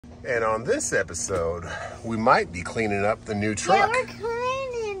And on this episode, we might be cleaning up the new truck. Yeah, we're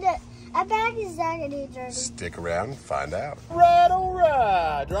cleaning it. I bet it's not gonna be dirty. Stick around and find out. All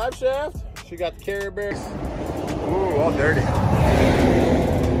right. Drive shaft. She got the carrier bearings. Ooh, all dirty.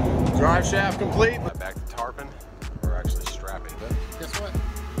 Drive shaft complete. Back to tarping, or actually strapping. But guess what?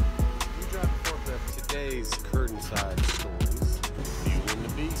 You drive the forklift. Today's curtain side stories. Fueling the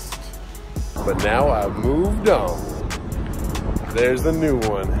beast. But now I've moved on. There's the new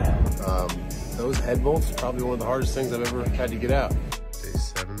one. Those head bolts are probably one of the hardest things I've ever had to get out. Day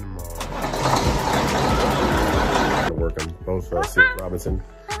 7 tomorrow. I'm gonna work on both Sid Robinson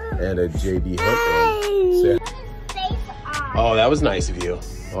and a JD Hunt. Oh, that was nice of you.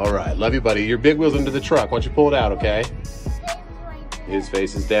 All right, love you, buddy. Your big wheel's into the truck. Why don't you pull it out, okay? His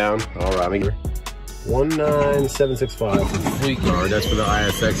face is down. All right, I'm gonna 19765 Fuel Card. That's for the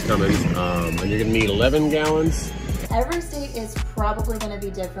ISX Cummins. And you're gonna need 11 gallons. Every state is probably going to be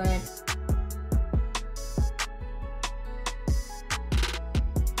different.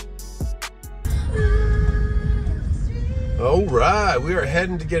 All right, we are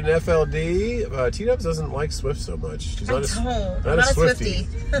heading to get an FLD. T-Dubs doesn't like Swift so much. She's not a Swiftie.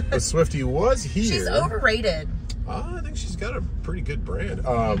 But Swiftie was here. She's overrated. I think she's got a pretty good brand.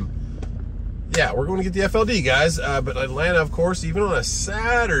 Yeah, we're going to get the FLD, guys. But Atlanta, of course, even on a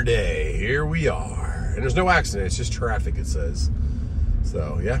Saturday, here we are. And there's no accident, it's just traffic, it says.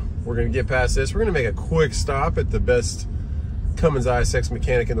 So, yeah, we're going to get past this. We're going to make a quick stop at the best Cummins ISX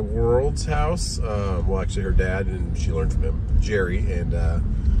mechanic in the world's house. Well, actually, her dad, and she learned from him, Jerry, and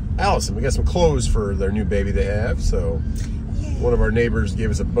Allison. We got some clothes for their new baby they have. So, one of our neighbors gave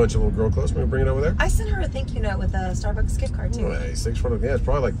us a bunch of little girl clothes. We're going to bring it over there. I sent her a thank you note with a Starbucks gift card, too. Nice. Thanks for yeah, it's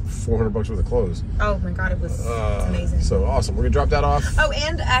probably like $400 worth of clothes. Oh, my God, it was amazing. So, awesome. We're going to drop that off. Oh,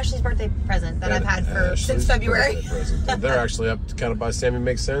 and Ashley's birthday present that I've had since February. They're actually up to kind of by Sammy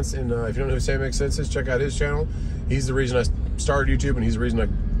Makes Sense. And if you don't know who Sammy Makes Sense is, check out his channel. He's the reason I started YouTube, and he's the reason I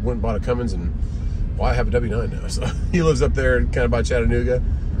went and bought a Cummins, and well, I have a W9 now. So he lives up there kind of by Chattanooga,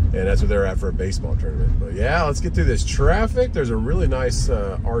 and that's where they're at for a baseball tournament. But yeah, let's get through this traffic. There's a really nice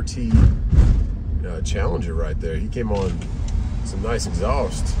RT Challenger right there. He came on some nice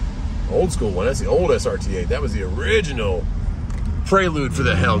exhaust. Old school one. That's the old SRT8. That was the original prelude for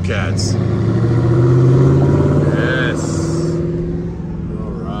the Hellcats. Yes.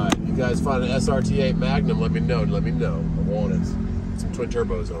 You guys find an SRT8 Magnum, let me know. I want it. Some twin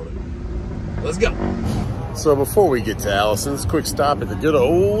turbos on it. Let's go. So before we get to Allison's, quick stop at the good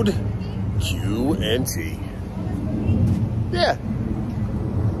old Q&T. Yeah.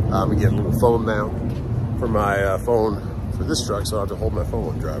 I'm gonna get a little phone mount for my phone for this truck, so I have to hold my phone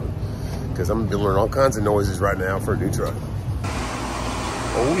while I'm driving, because I'm gonna be learning all kinds of noises right now for a new truck.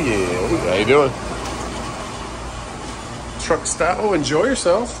 Oh yeah. How you doing? Truck stop. Oh, enjoy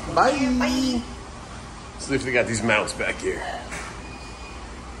yourself. Bye. Bye. See if they got these mounts back here.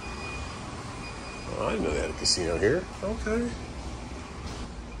 Oh, I didn't know they had a casino here. Okay.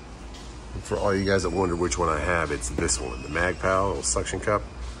 And for all you guys that wonder which one I have, it's this one, the MagPal, little suction cup,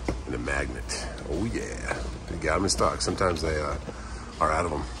 and a magnet. Oh yeah, they got them in stock. Sometimes they are out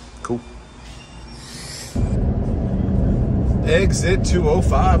of them. Cool. Exit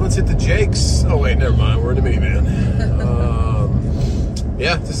 205. Let's hit the Jakes. Oh wait, never mind. We're in the minivan.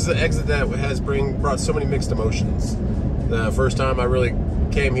 Yeah, this is an exit that has brought so many mixed emotions. The first time I really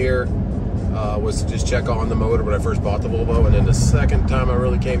came here was to just check on the motor when I first bought the Volvo, and then the second time I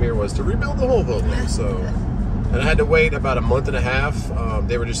really came here was to rebuild the whole Volvo. So, and I had to wait about a month and a half.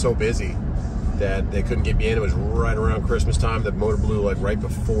 They were just so busy that they couldn't get me in. It was right around Christmas time. The motor blew like right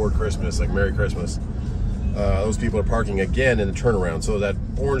before Christmas, like Merry Christmas. Those people are parking again in the turnaround. So that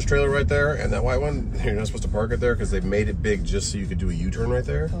orange trailer right there and that white one, you're not supposed to park it there because they've made it big just so you could do a U-turn right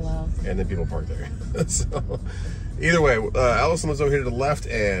there. Oh, wow. And then people park there. So either way, Allison lives over here to the left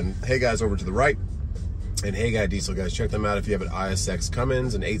and HAGGAI's over to the right. And HAGGAI Diesel, guys, check them out if you have an ISX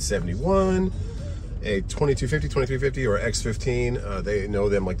Cummins, an 871, a 2250, 2350, or X15. They know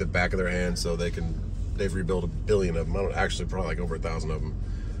them like the back of their hand, so they've rebuilt 1 billion of them. I don't actually, probably like over 1,000 of them.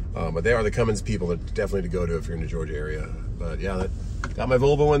 But they are the Cummins people that definitely to go to if you're in the Georgia area. But yeah, that got my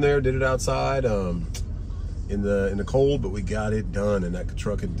Volvo in there, did it outside in the cold, but we got it done, and that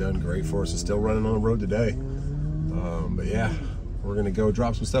truck had done great for us. It's still running on the road today. But yeah, we're gonna go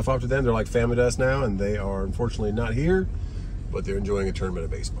drop some stuff off to them. They're like family to us now, and they are unfortunately not here, but they're enjoying a tournament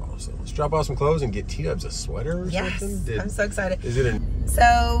of baseball. So let's drop off some clothes and get T-Dubs a sweater or something. I'm so excited. Is it in? So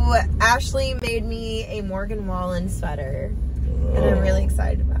Ashley made me a Morgan Wallen sweater. And I'm really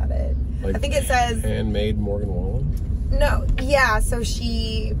excited about it. Like I think it says handmade Morgan Wallen. No, yeah. So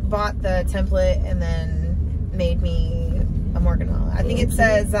she bought the template and then made me a Morgan Wallen. I think it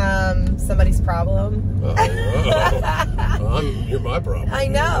says somebody's problem. You're my problem. I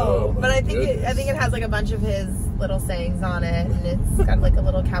know, but I think goodness. it has like a bunch of his little sayings on it, and it's got like a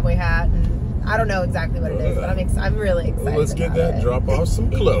little cowboy hat, and I don't know exactly what it is, but I'm really excited. Well, let's get that. It. Drop off some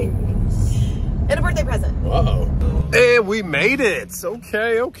clothes. And a birthday present. Uh-oh. And we made it.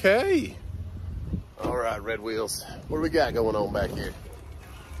 Okay. All right, Red Wheels. What do we got going on back here?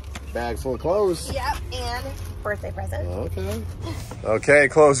 Bag full of clothes. Yep, and birthday present. Okay,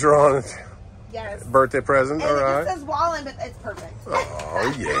 clothes are on. Yes. Birthday present, and all right. It says Wallen, but it's perfect.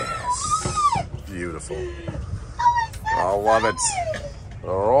 Oh, yes. Beautiful. I love it.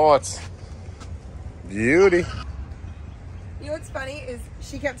 All right. Beauty. You know what's funny is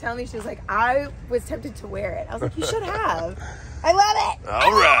she kept telling me, she was like, I was tempted to wear it. I was like, you should have. I love it.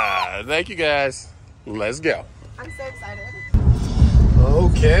 All right. Thank you, guys. Let's go. I'm so excited.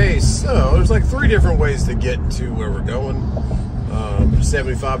 Okay, so there's like 3 different ways to get to where we're going.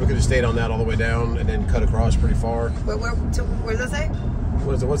 75, we could have stayed on that all the way down and then cut across pretty far. Where does that say?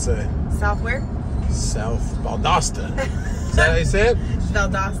 What's that? South where? South Valdosta. Is that how you say it?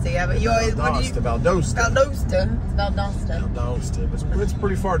 Valdosta, yeah, but you always... Valdosta. Valdosta. It's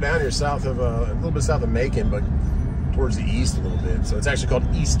pretty far down here, south of, a little bit south of Macon, but towards the east a little bit. So it's actually called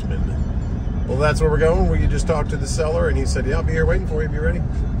Eastman. Well, that's where we're going. We just talked to the seller, and he said, yeah, I'll be here waiting for you. Be ready.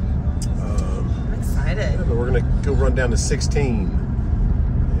 I'm excited. Yeah, but we're going to go run down to 16.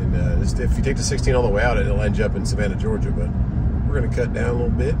 And if you take the 16 all the way out, it'll end you up in Savannah, Georgia. But we're going to cut down a little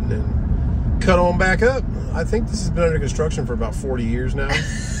bit and then cut on back up. I think this has been under construction for about 40 years now.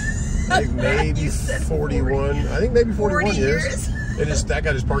 I think maybe 41. I think maybe 41 years. That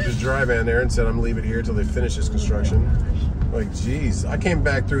guy just parked his dry van there and said, I'm leaving here until they finish this construction. Like, geez, I came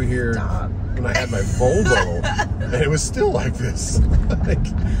back through here when I had my Volvo, and it was still like this. Like,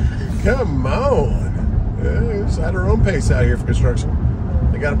 come on. Yeah, we just had our own pace out here for construction.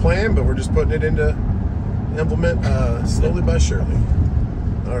 They got a plan, but we're just putting it into implement slowly but surely.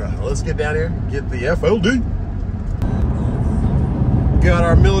 All right, let's get down here, get the FLD. Got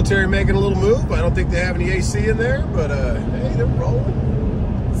our military making a little move. I don't think they have any AC in there, but hey, they're rolling.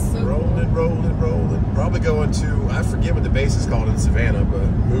 Rolling. Probably going to, I forget what the base is called in Savannah, but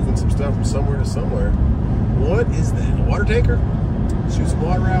moving some stuff from somewhere to somewhere. What is that? A water tanker? Shoot some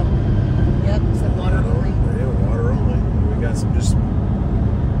water out? Yep, some water only. Yeah, water only. We got some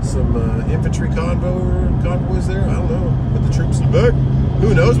infantry convoys there. I don't know. Put the troops in the back.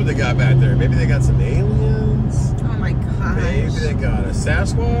 Who knows what they got back there? Maybe they got some aliens. Oh my gosh. Maybe they got a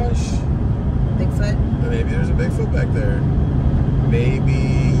Sasquatch. Bigfoot. Maybe there's a Bigfoot back there.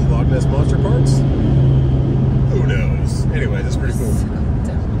 Maybe Loch Ness Monster parts? Who knows? Anyway, that's pretty cool.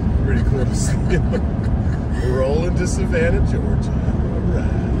 Pretty cool to see. Rolling to Savannah, Georgia. All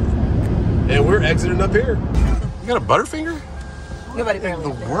right. And we're exiting up here. You got a Butterfinger? Nobody In the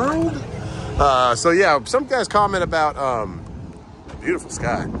world? So yeah, some guys comment about beautiful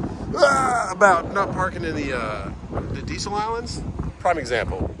sky. About not parking in the diesel islands. Prime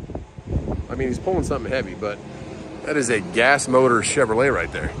example. I mean, he's pulling something heavy, but that is a gas motor Chevrolet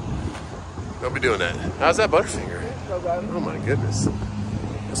right there. Don't be doing that. How's that Butterfinger? Oh my goodness.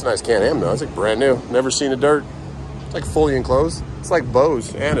 That's a nice Can-Am though. It's like brand new. Never seen the dirt. It's like fully enclosed. It's like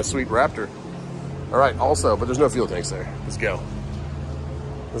Bose and a sweet Raptor. All right, also, but there's no fuel tanks there. Let's go.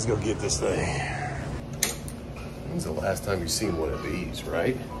 Let's go get this thing. When's the last time you've seen one of these,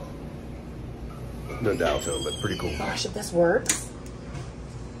 right? No dial tone, but pretty cool. Gosh, if this works.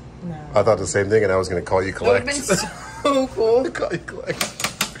 No. I thought the same thing, and I was going to call you collect. That would have been so cool. Call you collect.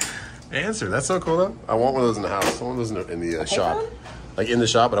 Answer. That's so cool, though. I want one of those in the house. I want those in the shop. Payphone? Like in the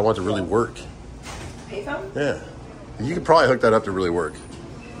shop, but I want it to really work. Payphone? Yeah. You could probably hook that up to really work.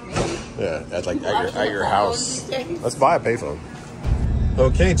 Yeah, at your house. Let's buy a payphone.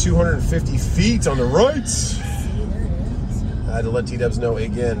 Okay, 250 feet on the right. I had to let T-Dubs know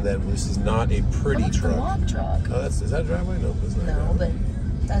again that this is not a pretty truck. Log truck. Oh, is that a driveway? No, it's not. No, but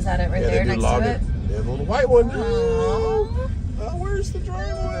is that it right there next to it? They have a little white one. Aww. Oh, where's the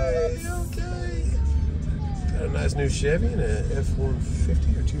driveway? Okay. Got a nice new Chevy and a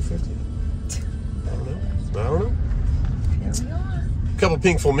F-150 or 250. I don't know. Here we are. A couple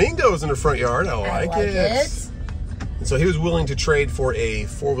pink flamingos in the front yard. I like it. And so he was willing to trade for a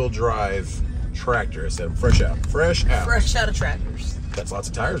 4-wheel drive tractor. I said, fresh out. Fresh out of tractors. That's lots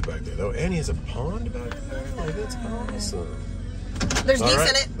of tires back there, though. And he has a pond back there. Like, that's awesome. There's geese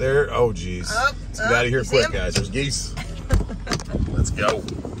in it. There. Oh, geez. Let's get out of here quick, guys. There's geese. Let's go.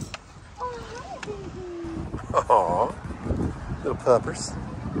 Aww. Little puppers.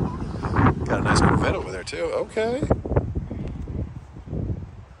 Got a nice Corvette over there, too. Okay.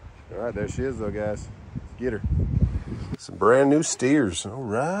 All right, there she is, though, guys. Get her. Some brand new steers. All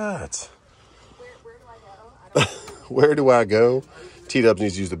right. Where do I go? T-Dubs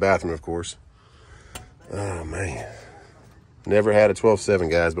needs to use the bathroom, of course. Oh, man. Never had a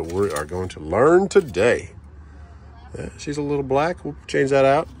 12.7, guys, but we are going to learn today. Yeah, she's a little black. We'll change that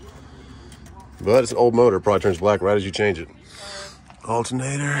out. But it's an old motor. It probably turns black right as you change it.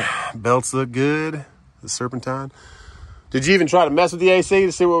 Alternator. Belts look good. The serpentine. Did you even try to mess with the AC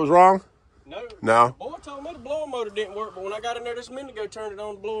to see what was wrong? No. No? Boy told me the blower motor didn't work, but when I got in there this minute ago, turned it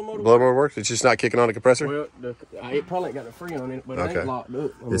on, the blower motor Blower motor works? It's just not kicking on the compressor? Well, it probably ain't got the free on it, but it ain't locked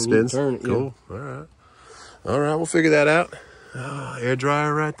up. I mean, It spins? Turn it, cool. Yeah. All right. All right, we'll figure that out. Oh, air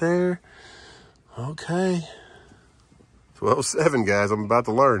dryer right there. Okay. 12.7, guys. I'm about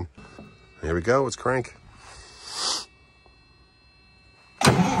to learn. Here we go. Let's crank.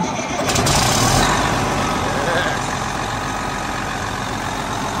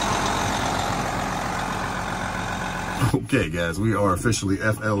 Okay, guys, we are officially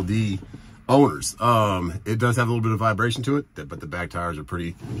FLD owners. It does have a little bit of vibration to it, but the back tires are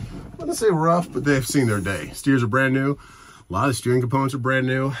pretty, I wouldn't say rough, but they've seen their day. Steers are brand new. A lot of the steering components are brand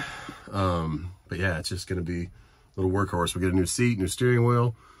new. But yeah, it's just going to be a little workhorse. We get a new seat, new steering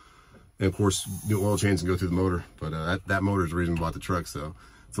wheel, and of course, new oil change and go through the motor. But that motor is the reason we bought the truck. So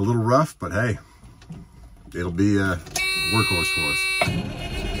it's a little rough, but hey, it'll be a workhorse for us.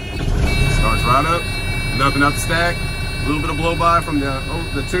 Starts right up, nothing out the stack. A little bit of blow by from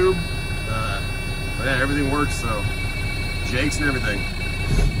the tube. But yeah, everything works, so jakes and everything.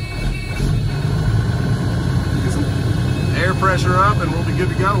 Get some air pressure up and we'll be good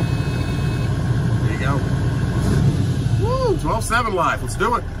to go. There you go. Woo, 12.7 life, let's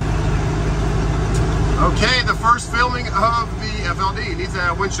do it. Okay, the first filming of the FLD. Needs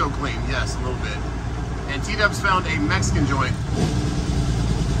a windshield clean, yes, a little bit. And T-Dubs found a Mexican joint.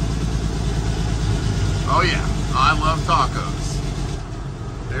 Oh yeah. I love tacos.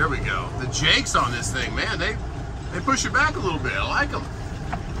 There we go. The jakes on this thing, man, they push it back a little bit. I like them.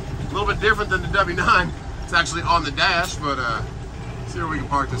 A little bit different than the W9. It's actually on the dash, but see where we can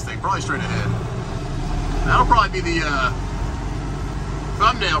park this thing. Probably straight ahead. That'll probably be the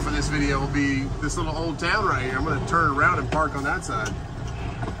thumbnail for this video. Will be this little old town right here. I'm going to turn around and park on that side.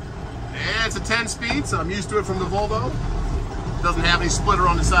 And it's a 10-speed, so I'm used to it from the Volvo. Doesn't have any splitter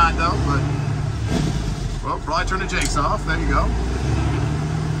on the side though, but. Well, probably turn the jakes off. There you go.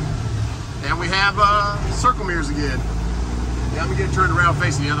 And we have circle mirrors again. Yeah, I'm gonna get it turned around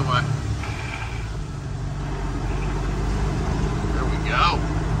facing the other way. There we go.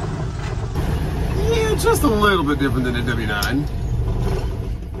 Yeah, just a little bit different than the W9.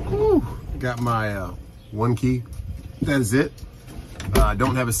 Whew. Got my one key. That is it. I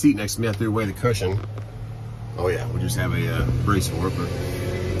don't have a seat next to me. I threw away the cushion. Oh yeah, we just have a brace for it, but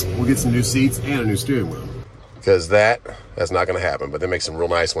we'll get some new seats and a new steering wheel. Because that's not going to happen, but they make some real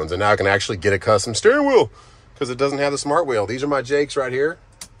nice ones. And now I can actually get a custom steering wheel because it doesn't have the smart wheel. These are my jakes right here.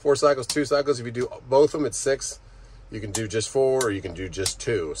 4 cycles, 2 cycles. If you do both of them, it's 6. You can do just 4 or you can do just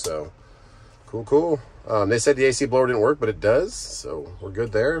 2. So cool, cool. They said the AC blower didn't work, but it does. So we're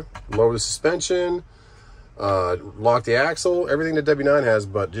good there. Lower the suspension, lock the axle, everything the W9 has,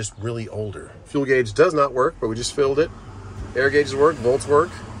 but just really older. Fuel gauge does not work, but we just filled it. Air gauges work, volts work.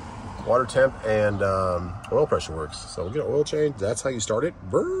 Water temp and oil pressure works. So we'll get an oil change. That's how you start it.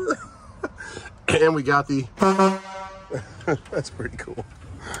 Brr. And we got the, that's pretty cool.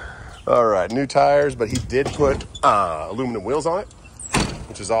 All right, new tires, but he did put aluminum wheels on it,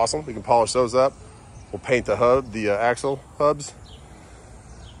 which is awesome. We can polish those up. We'll paint the hub, the axle hubs.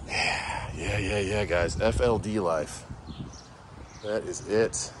 Yeah, guys. FLD life. That is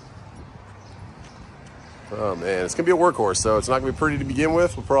it. Oh man, it's gonna be a workhorse, so it's not gonna be pretty to begin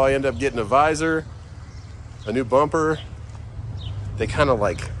with. We'll probably end up getting a visor, a new bumper. They kind of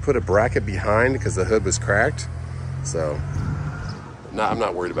like put a bracket behind because the hood was cracked. So I'm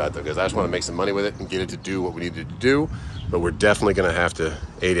not worried about it though, because I just want to make some money with it and get it to do what we needed to do. But we're definitely gonna have to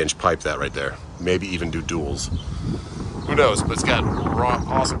 8-inch pipe that right there. Maybe even do duals. Who knows, but it's got raw,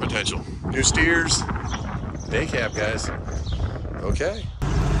 awesome potential. New steers, day cab, guys. Okay.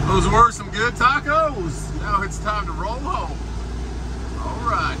 Those were some good tacos. Now it's time to roll home. All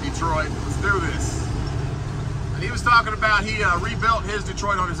right, Detroit, let's do this. And he was talking about he rebuilt his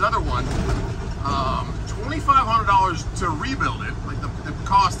Detroit on his other one. $2,500 to rebuild it, like the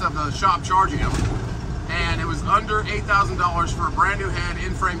cost of the shop charging him. And it was under $8,000 for a brand new head,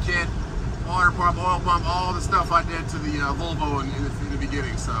 in-frame kit, water pump, oil pump, all the stuff I did to the Volvo in the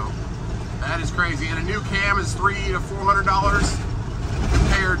beginning. So that is crazy. And a new cam is $300 to $400.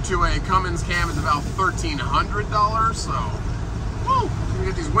 Compared to a Cummins cam is about $1,300, so woo, we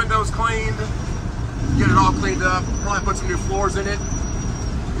get these windows cleaned, get it all cleaned up, probably put some new floors in it.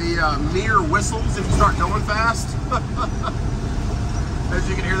 The mirror whistles if you start going fast. As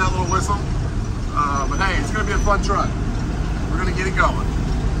you can hear that little whistle. But hey, it's gonna be a fun truck. We're gonna get it going.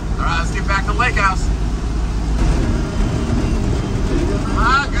 All right, let's get back to the lake house.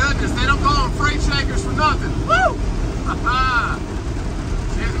 My goodness, they don't call them freight shakers for nothing. Woo!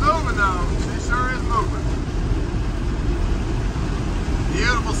 She's moving though. She sure is moving.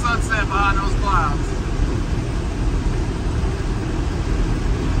 Beautiful sunset behind those clouds.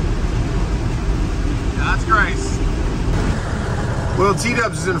 That's Grace. Well,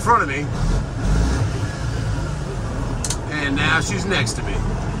 T-Dubs is in front of me. And now she's next to me.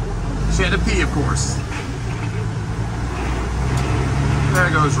 She had to pee, of course. There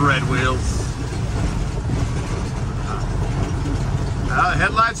goes Red Wheels.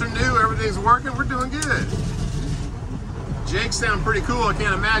 Headlights are new, everything's working, we're doing good. Jakes sound pretty cool, I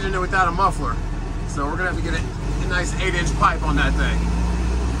can't imagine it without a muffler. So we're gonna have to get a nice 8-inch pipe on that thing.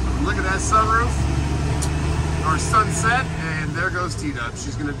 Look at that sunroof, our sunset, and there goes T-Dub.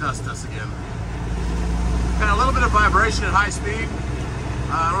 She's gonna dust us again. Got a little bit of vibration at high speed.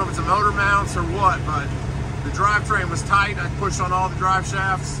 I don't know if it's a motor mounts or what, but the drivetrain was tight. I pushed on all the drive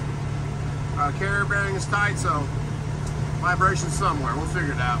shafts. Carrier bearing is tight, so vibration somewhere. We'll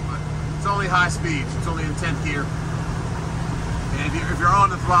figure it out, but it's only high speed. It's only in 10th gear. And if you're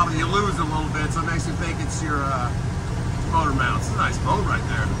on the throttle, you lose a little bit, so it makes you think it's your motor mounts. It's a nice boat right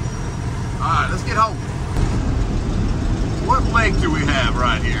there. All right, let's get home. What lake do we have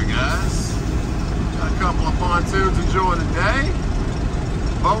right here, guys? Got a couple of pontoons enjoying the day.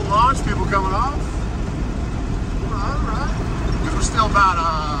 Boat launch, people coming off. All right. Because we're still about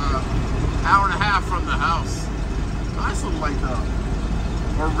an hour and a half from the house. Nice little lake though.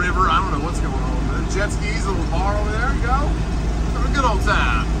 Or river, I don't know what's going on. The jet skis, a little bar over there, you go. Have a good old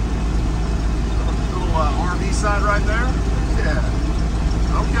time. Little RV side right there. Yeah.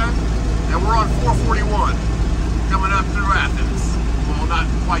 Okay. And we're on 441 coming up through Athens. Well, not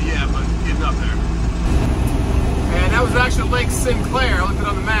quite yet, but getting up there. And that was actually Lake Sinclair. I looked it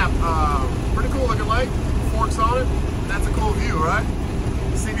on the map. Pretty cool looking lake. Forks on it. That's a cool view, right?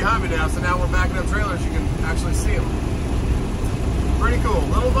 You see behind me now, so now we're backing up trailers, you can actually see them. Pretty cool.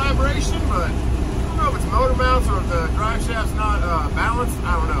 Little vibration, but I don't know if it's motor mounts or if the drive shaft's not balanced.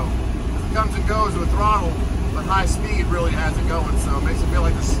 I don't know. It comes and goes with throttle, but high speed really has it going, so it makes it feel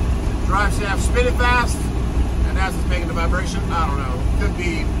like this drive shaft spinning fast, and as it's making the vibration, I don't know. Could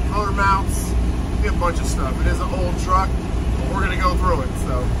be motor mounts, could be a bunch of stuff. It is an old truck, but we're gonna go through it,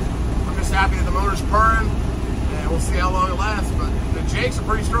 so I'm just happy that the motor's purring, and we'll see how long it lasts, but the Jakes are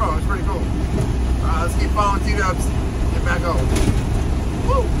pretty strong. It's pretty cool. Let's keep following T-Dubs, get back home.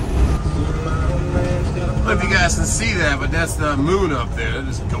 Woo! I don't know if you guys can see that, but that's the moon up there. It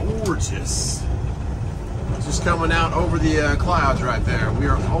is gorgeous. It's just coming out over the clouds right there. We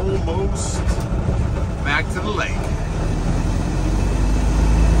are almost back to the lake.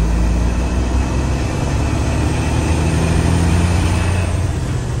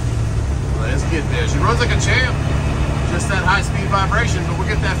 Let's get there. She runs like a champ. Just that high-speed vibration, but we'll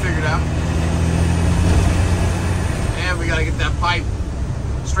get that figured out. And we gotta get that pipe,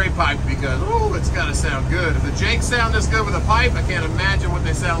 straight pipe, because, ooh, it's gotta sound good. If the Jakes sound this good with a pipe, I can't imagine what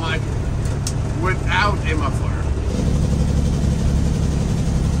they sound like without a muffler.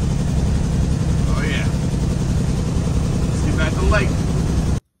 Oh yeah. Let's get back to the lake.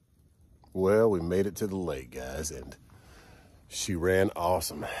 Well, we made it to the lake, guys, and she ran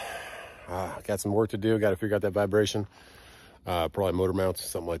awesome. Got some work to do. Got to figure out that vibration. Probably motor mounts,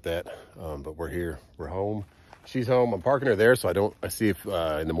 something like that. But we're here. We're home. She's home. I'm parking her there, so I see if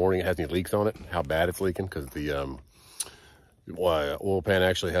in the morning it has any leaks on it. How bad it's leaking, because the oil pan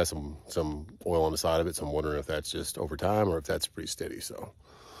actually has some oil on the side of it. So I'm wondering if that's just over time or if that's pretty steady. So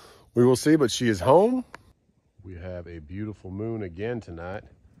we will see. But she is home. We have a beautiful moon again tonight,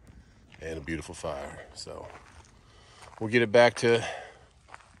 and a beautiful fire. So we'll get it back to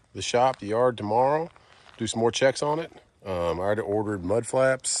the shop, the yard tomorrow, do some more checks on it. I already ordered mud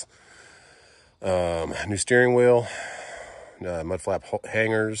flaps, new steering wheel, mud flap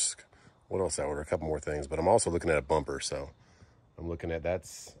hangers. What else I ordered? A couple more things, but I'm also looking at a bumper. So I'm looking at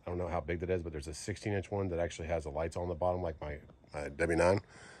that's, I don't know how big that is, but there's a 16-inch one that actually has the lights on the bottom like my W9. I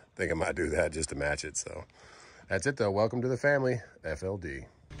think I might do that just to match it. So that's it though. Welcome to the family, FLD.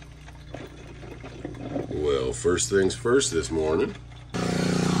 Well, first things first this morning.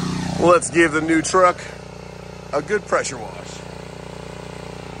 Let's give the new truck a good pressure wash.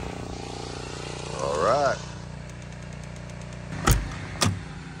 All right.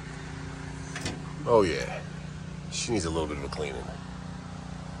 Oh yeah, she needs a little bit of a cleaning.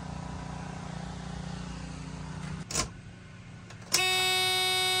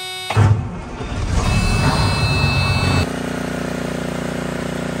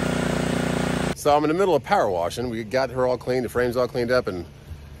 So I'm in the middle of power washing. We got her all cleaned, the frame's all cleaned up, and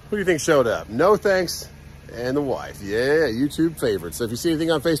who do you think showed up? No Thanks and the wife. Yeah, YouTube favorite. So if you see anything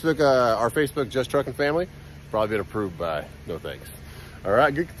on Facebook, our Facebook Just Truckin' family, probably been approved by No Thanks. All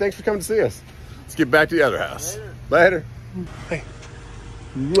right, good. Thanks for coming to see us. Let's get back to the other house. Later. Hey.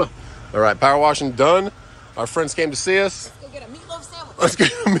 All right, power washing done. Our friends came to see us. Go get a meatloaf sandwich. Let's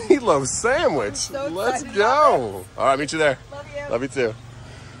get a meatloaf sandwich. So Let's excited. go. All right, meet you there. Love you. Love you too.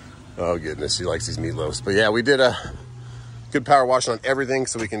 Oh goodness, she likes these meatloafs. But yeah, we did a good power washing on everything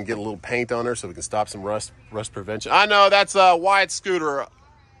so we can get a little paint on her so we can stop some rust prevention. I know, that's Wyatt's scooter.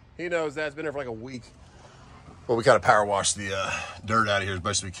 He knows that. It's been there for like a week. Well, we kind of power washed the dirt out of here as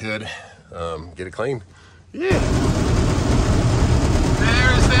much as we could. Get it clean. Yeah.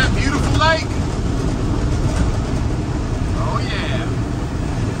 There's that beautiful lake. Oh yeah.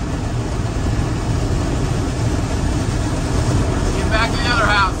 Let's get back to the other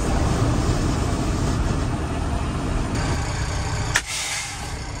house.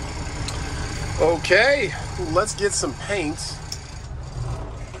 Okay, let's get some paint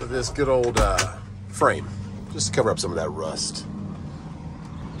for this good old frame, just to cover up some of that rust.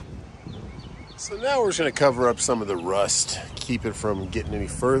 So now we're just gonna cover up some of the rust, keep it from getting any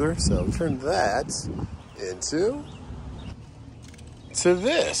further. So turn that into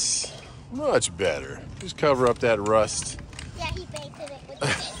this. Much better. Just cover up that rust. Yeah, he painted it with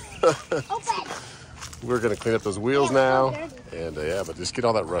this. Open. We're gonna clean up those wheels now. And yeah, but just get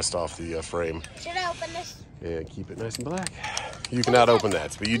all that rust off the frame. Should I open this? And keep it nice and black. You cannot open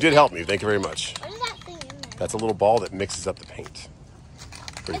that, but you did help me. Thank you very much. What is that thing in there? That's a little ball that mixes up the paint.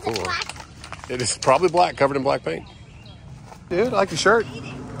 Pretty Is cool. it Huh? black? It is probably black, covered in black paint. Dude, I like your shirt.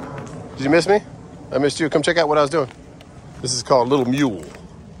 Did you miss me? I missed you. Come check out what I was doing. This is called Little Mule.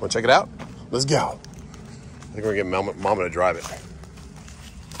 Want to check it out? Let's go. I think we're going to get Mama to drive it.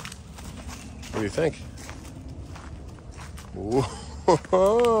 What do you think?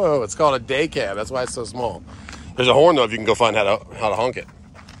 Whoa, it's called a day cab. That's why it's so small. There's a horn though if you can go find how to honk it.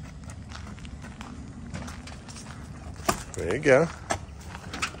 There you go.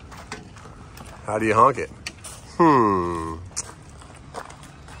 How do you honk it?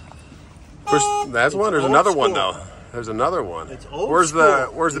 That's one. There's another one though. There's another one. It's old Where's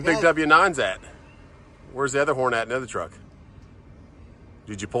school. the big W9s at? Where's the other horn at in the other truck?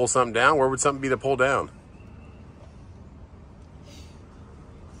 Did you pull something down? Where would something be to pull down?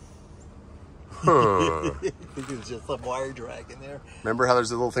 I think it's just some wire drag in there. Remember how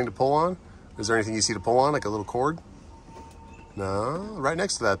there's a little thing to pull on? Is there anything you see to pull on, like a little cord? No, right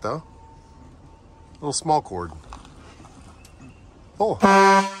next to that though. A little small cord. Pull.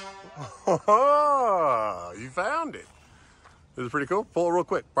 You found it. This is pretty cool. Pull it real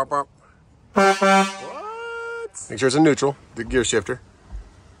quick. Barp, barp. What? Make sure it's in neutral. The gear shifter.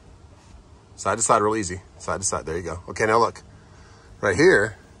 Side to side, real easy. Side to side. There you go. Okay, now look. Right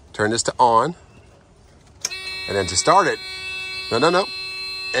here, turn this to on. And then to start it, no.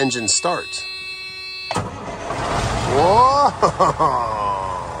 Engine start. Whoa!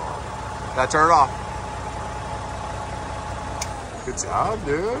 Gotta turn it off. Good job,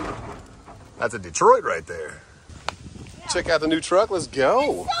 dude. That's a Detroit right there. Check out the new truck. Let's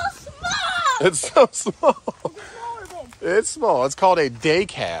go. It's so small. It's so small. Is it small or big? It's small. It's called a day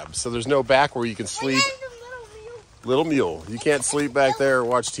cab. So there's no back where you can sleep. And there's a little wheel. Little mule. You can't sleep back there or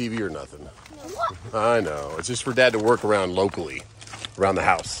watch TV or nothing. What? I know. It's just for Dad to work around locally, around the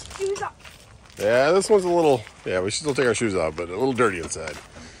house. Shoes off. Yeah, this one's a little, yeah, we should still take our shoes off, but a little dirty inside.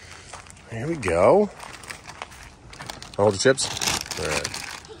 Here we go. Hold the chips. All right.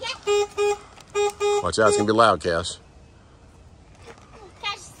 Watch out, it's going to be loud, Cash.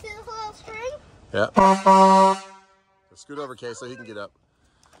 Catch this little string. Yeah. Scoot over, Case, so he can get up.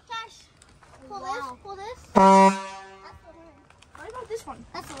 Cash. Pull this. Pull this. That's the horn. What about this one?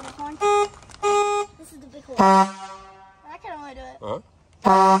 That's the little horn. This is the big horn. I can only do it.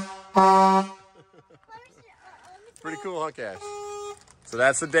 Pretty cool, huh, Cash? So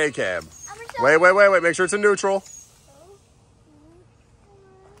that's the day cab. I'm gonna show Wait. Make sure it's in neutral.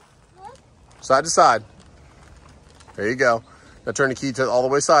 Side to side. There you go. Now turn the key to all the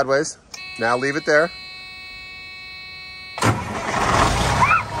way sideways. Now leave it there.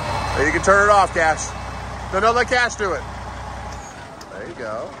 Now you can turn it off, Cash. No, let Cash do it. There you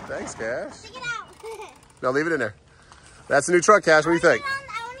go. Thanks, Cash. Take it out. Now leave it in there. That's the new truck, Cash. What do you think? I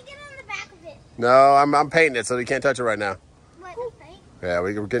want to get on the back of it. No, I'm painting it so you can't touch it right now. What, the paint? Yeah,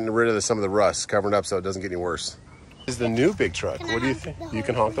 we're getting rid of some of the rust, covering it up so it doesn't get any worse. This is the new big truck. Can I What do you honk think? the You horn?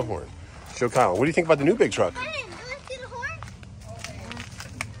 can honk the horn. Show Kyle. What do you think about the new big truck? Let's do the horn.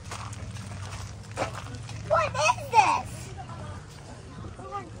 What is this?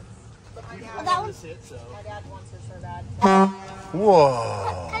 Oh, that wants it, so. My dad wants it so bad.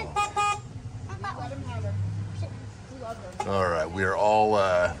 Whoa. Let him have her. We love her. All right, we are all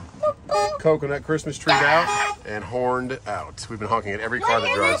coconut Christmas treed out and horned out. We've been honking at every car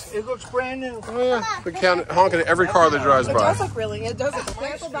that drives. It looks brand new. Oh yeah, we're honking at every car that drives It by. does look really, it does look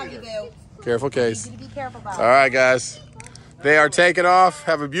careful, Buggy Boo. Careful case. You need to be careful about All right, guys. They are taking off.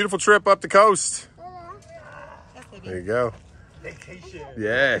 Have a beautiful trip up the coast. There you go. Vacation.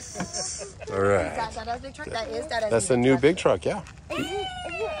 Yes. All right. That big truck? That is that. That's the new big truck, yeah. Is it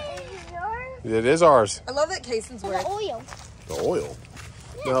yours? It is ours. I love that Cason's wearing. The oil. The oil.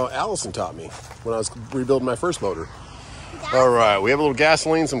 No, Allison taught me when I was rebuilding my first motor. All right, we have a little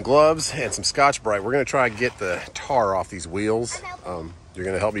gasoline, some gloves, and some Scotch Brite. We're gonna try and get the tar off these wheels. You're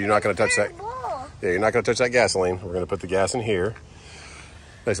gonna help me. You're not gonna touch that. Yeah, you're not gonna touch that gasoline. We're gonna put the gas in here.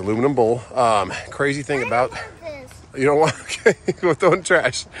 Nice aluminum bowl. Crazy thing about you don't want okay, go throwing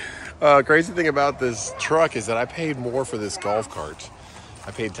trash. Crazy thing about this truck is that I paid more for this golf cart.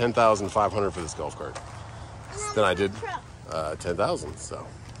 I paid $10,500 for this golf cart than I did 10,000. So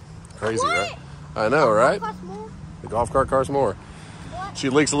crazy, right? I know, right? The golf cart costs more. She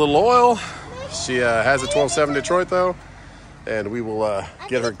leaks a little oil. She has a 12.7 Detroit though, and we will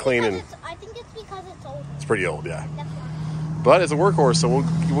get her clean. And I think it's because it's old. it's pretty old, yeah. But it's a workhorse, so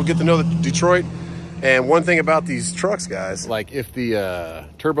we'll get to know the Detroit. And one thing about these trucks, guys, like if the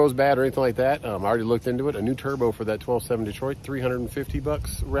turbo's bad or anything like that, I already looked into it. A new turbo for that 12.7 Detroit,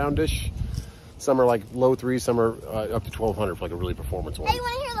 $350 roundish. Some are like low threes, some are up to $1,200 for like a really performance one. Hey, you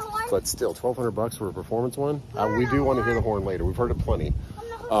want to hear the horn? But still, $1,200 for a performance one. We do want to hear the horn later. We've heard it plenty.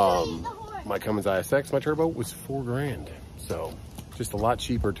 My Cummins ISX, my turbo, was $4 grand. So just a lot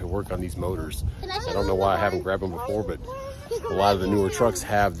cheaper to work on these motors. I don't know why I haven't grabbed them before, but a lot of the newer trucks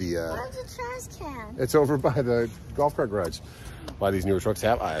have the Where's the trash can? it's over by the golf cart garage. A lot of these newer trucks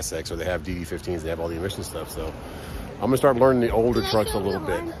have ISX or they have DD15s. They have all the emission stuff. So I'm gonna start learning the older trucks a little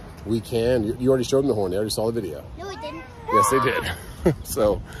bit. We can. You already showed them the horn. They already saw the video. No, we didn't. Yes, they did.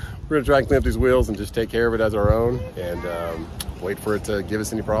 So we're gonna try and clean up these wheels and just take care of it as our own, and wait for it to give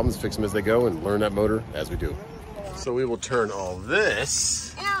us any problems, fix them as they go, and learn that motor as we do. So we will turn all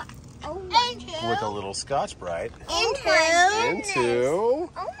this with a little Scotch Brite into Oh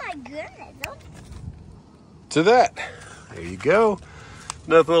my goodness. to that. There you go.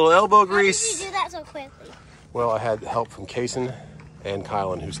 Another little elbow How did grease. you do that so quickly? Well, I had help from Kason and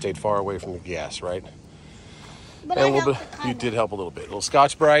Kylan, who stayed far away from the gas, right? But And I a little bit, helped the you color. did help a little bit. A little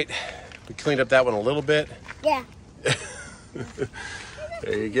Scotch Brite. We cleaned up that one a little bit. Yeah.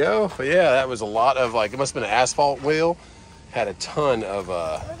 There you go. But yeah, that was a lot of like, it must have been an asphalt wheel. Had a ton of We're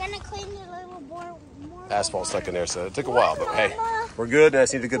gonna clean the little more. asphalt stuck in there, so it took a while. But hey, we're good. I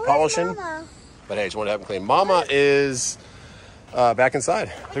just need a good polishing. Mama? But hey, just want to have them clean. Mama is back inside.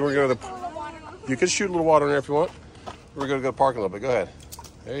 I think we're going to you could shoot a little water in there if you want. We're going to go park a little bit. Go ahead.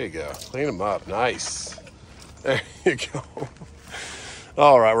 There you go. Clean them up. Nice. There you go.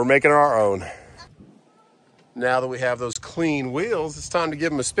 All right, we're making our own. Now that we have those clean wheels, it's time to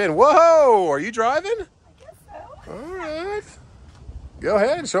give them a spin. Whoa! Are you driving? I guess so. All right. Go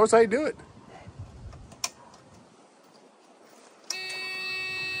ahead. Show us how you do it.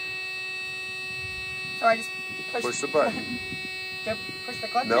 So I just Push the button. push the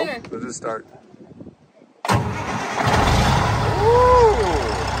clutch Nope. in or? Let's just start. Ooh.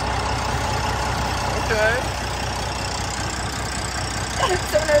 Okay. I'm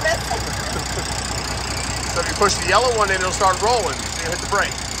so nervous. So if you push the yellow one in, it'll start rolling. So you hit the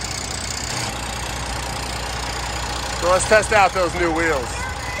brake. So let's test out those new wheels.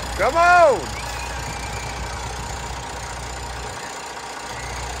 Come on!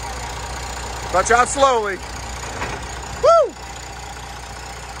 Clutch out slowly. Woo!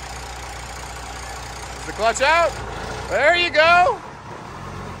 Is the clutch out? There you go.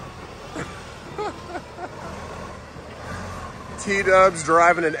 T-Dubs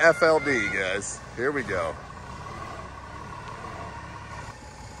driving an FLD, guys. Here we go.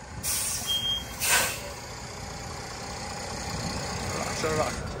 Shut it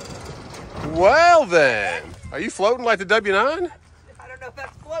off. Well then, are you floating like the W9? I don't know if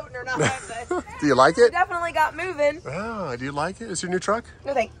that's floating or not, but Do you like it it? definitely got moving. Oh, do you like it? It's your new truck?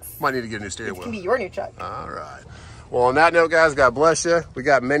 No thanks. Might need to get a new steering It wheel. can be your new truck. All right. Well, on that note, guys, God bless you. We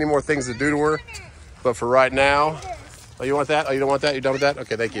got many more things to do to her. But for right now, oh, you want that? Oh, you don't want that? You done with that?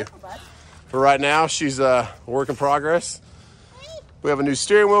 Okay, thank you. For right now, she's a work in progress. We have a new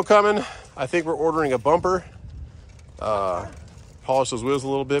steering wheel coming. I think we're ordering a bumper. Polish those wheels a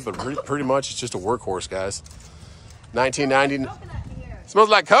little bit, but pretty much it's just a workhorse, guys. 1990. Smells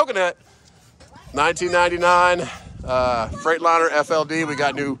like coconut. 1999 Freightliner FLD. We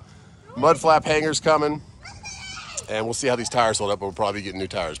got new Mud flap hangers coming. And we'll see how these tires hold up, but we'll probably be getting new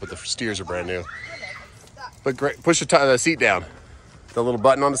tires, but the steers are brand new. But great, push the seat down. The little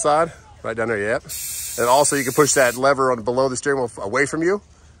button on the side, right down there, yep. And also you can push that lever on below the steering wheel away from you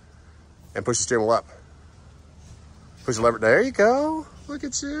and push the steering wheel up. Push the lever, there you go. Look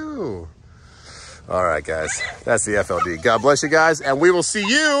at you. All right, guys, that's the FLD. God bless you guys, and we will see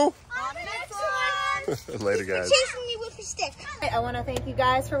you on the next one. later, guys. Chasing me with a stick. I want to thank you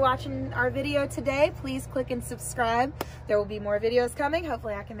guys for watching our video today. Please click and subscribe. There will be more videos coming.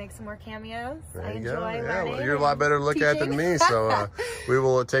 Hopefully I can make some more cameos. I enjoy running. Well, you're a lot better to look at than me, so we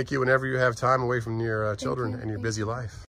will take you whenever you have time away from your children and your busy life.